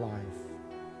of our life.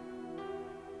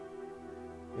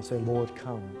 And say, Lord,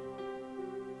 come.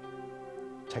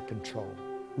 Take control.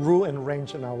 Rule and reign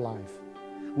in our life.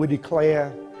 We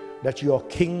declare that Your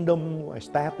kingdom will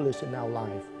establish in our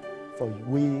life. For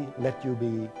we let You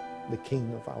be the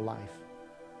king of our life.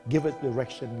 Give us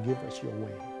direction. Give us Your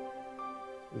way.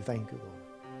 We thank You, Lord.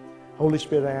 Holy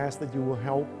Spirit, I ask that You will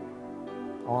help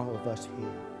all of us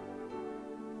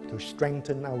here to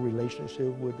strengthen our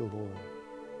relationship with the Lord.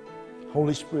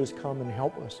 Holy Spirit, come and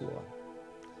help us, Lord.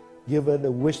 Give us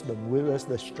the wisdom, give us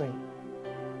the strength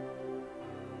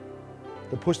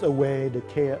to push away the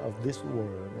care of this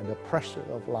world and the pressure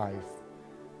of life.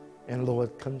 And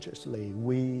Lord, consciously,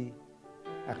 we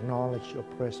acknowledge Your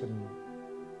presence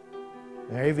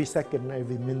every second,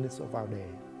 every minute of our day.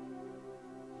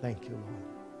 Thank You,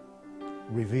 Lord.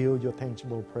 Reveal Your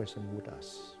tangible presence with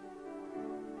us.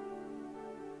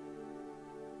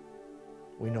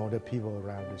 We know that people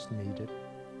around us need it.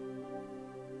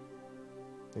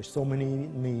 There's so many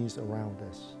needs around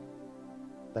us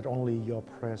that only Your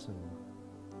presence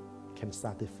can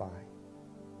satisfy.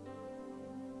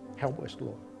 Help us,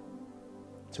 Lord,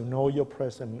 to know Your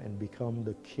presence and become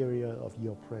the carrier of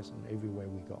Your presence everywhere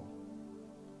we go.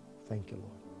 Thank You,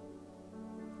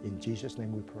 Lord. In Jesus'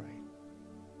 name we pray.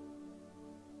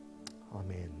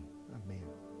 Amen. Amen.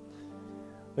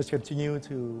 Let's continue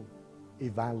to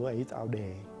evaluate our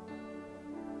day,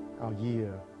 our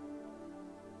year.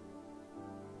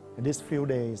 In these few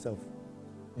days of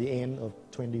the end of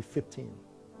 2015,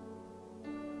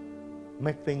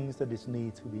 make things that is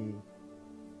need to be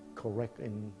correct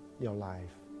in your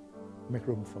life. Make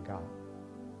room for God.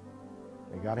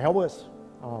 May God help us,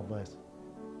 all of us.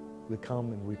 We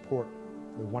come and report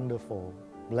the wonderful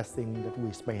blessing that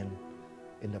we spend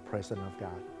in the presence of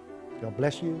God. God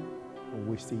bless you, and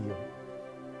we see you.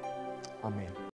 Amen.